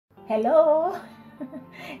Hello!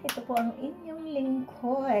 Ito po ang inyong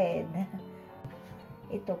lingkod.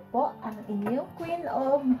 Ito po ang inyong queen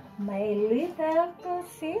of my little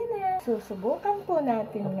kusina. Susubukan po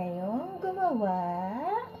natin ngayong gumawa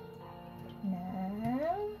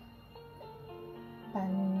ng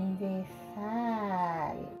pandesal.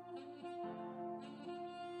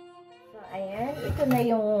 So, ayan. Ito na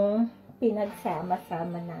yung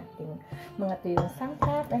pinagsama-sama natin mga tuyong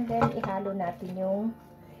sangkap, and then ihalo natin yung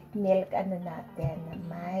milk natin na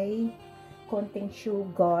may konting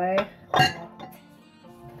sugar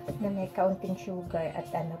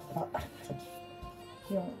at ano po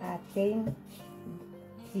yung ating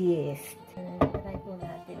yeast. Try po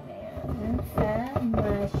natin ngayon sa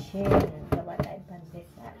machine. Gawa tayong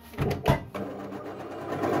pandesal.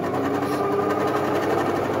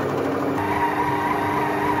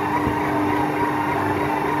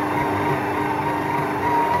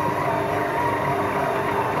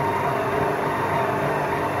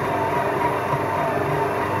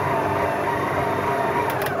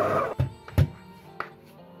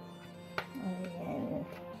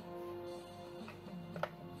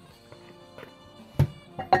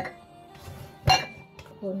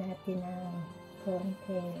 Po natin ang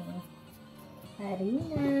konting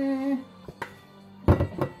harina.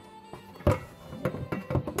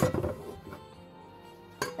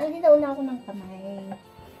 Ang hinauna ako ng kamay.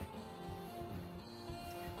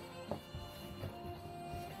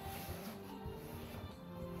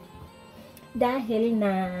 Dahil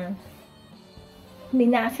na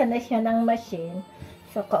minasa na siya ng machine,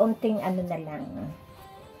 so kaunting ano na lang.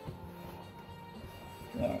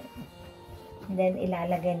 Yan. And then,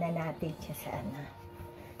 ilalagay na natin siya sa ano,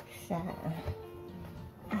 sa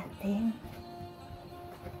ating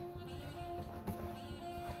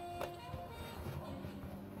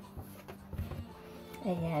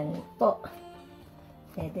ayan po.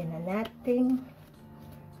 Pwede na nating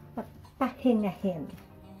pahingahin.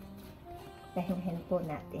 Pahingahin po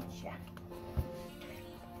natin siya.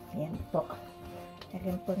 Ayan po.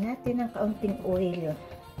 Lagyan po natin ang kaunting oil.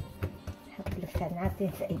 Haplusan natin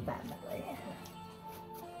sa ibabaw. Ayan.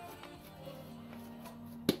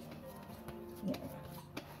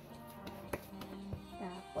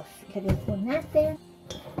 Tapos, lagyan po natin.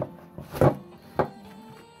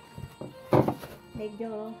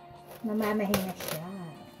 Medyo namamahinga siya.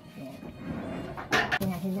 Ayan.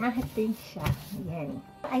 Hinahinahit din siya. Ayan.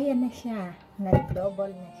 Ayan na siya.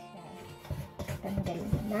 Nag-double na siya.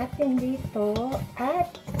 Tanggalin natin dito at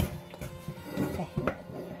kahin natin.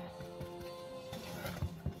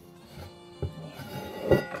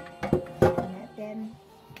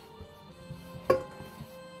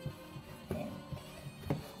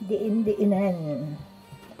 Diin-diinan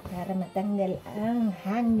para matanggal ang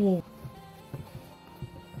hangin.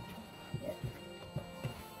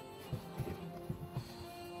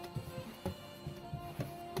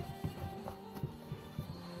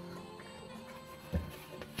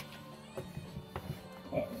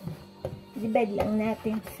 Divide lang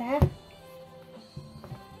natin sa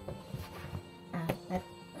apat.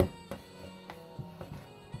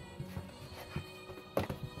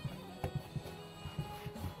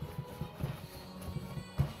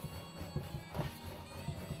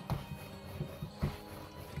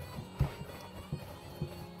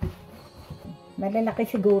 Malalaki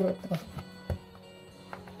siguro to.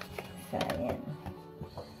 So, ayan.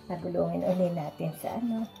 Pagulungin ulit natin sa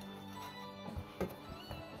ano.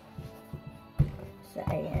 So,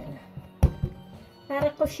 ayan. Para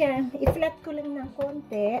ko siya, i-flat ko lang ng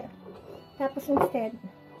konti. Tapos instead,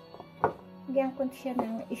 bigyan ko siya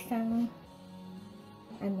ng isang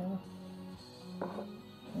ano.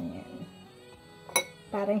 Ayan.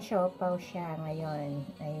 Parang siopaw siya ngayon.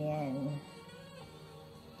 Ayan.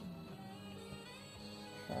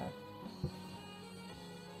 So,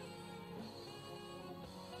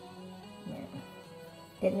 ayan.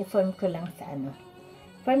 Then, i-form ko lang sa ano.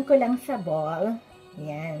 Form ko lang sa ball.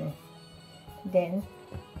 Ayan. Then,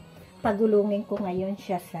 pagulungin ko ngayon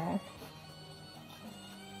siya sa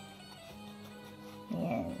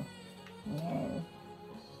ayan. Ayan.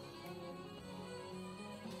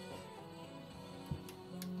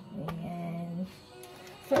 Ayan.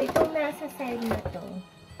 So, itong nasa side na to,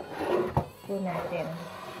 po natin.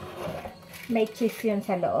 May cheese yun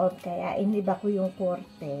sa loob, kaya iniba ko yung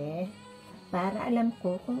korte para alam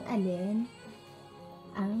ko kung alin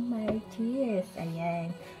ang may cheese.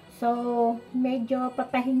 Ayan. So, medyo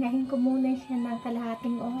papahingahin ko muna siya ng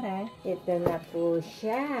kalahating oras. Ito na po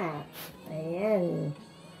siya. Ayan.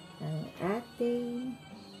 Ang ating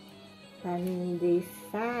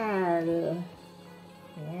pandesal.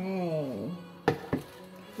 Ayan.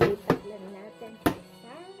 Lipat lang natin sa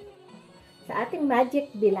sa ating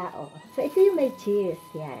magic bilao. So, ito yung may cheese.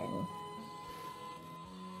 Yan.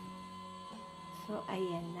 So,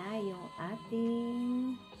 ayan na yung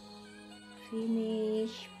ating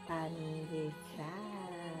finished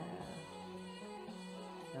pandesal.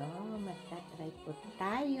 So, magta-try po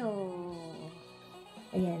tayo.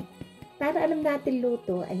 Ayan. Para alam natin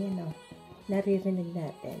luto, ayan o. Naririnig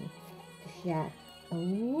natin. Ito siya.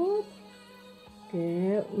 Oh.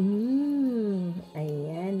 Girl.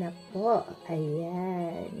 Ayan na po.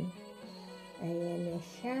 Ayan. Ayan na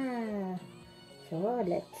siya. So,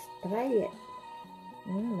 let's try it.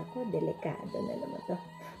 Naku, delikado na naman to.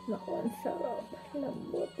 Naku, ang sarap.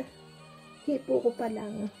 Lambot. Hipo ko pa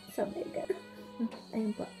lang. Sabay ka.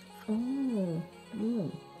 Ayan po.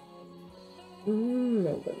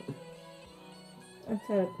 Ang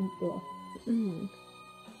sarap nito.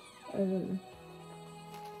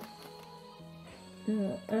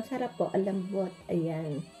 Ang sarap po, ang lambot.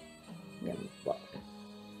 Ayan. Yan po.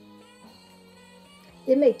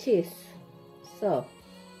 Yung may cheese. So,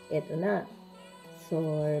 eto na.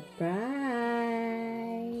 Surprise!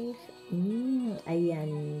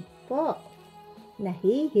 Ayan po.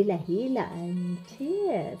 Nahihila-hila ang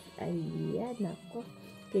cheese. Ayan, ako.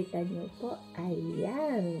 Kita nyo po.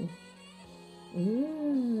 Ayan.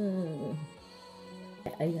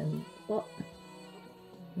 Ayan po.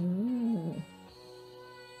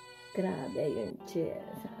 Grabe yung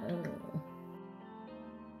cheese.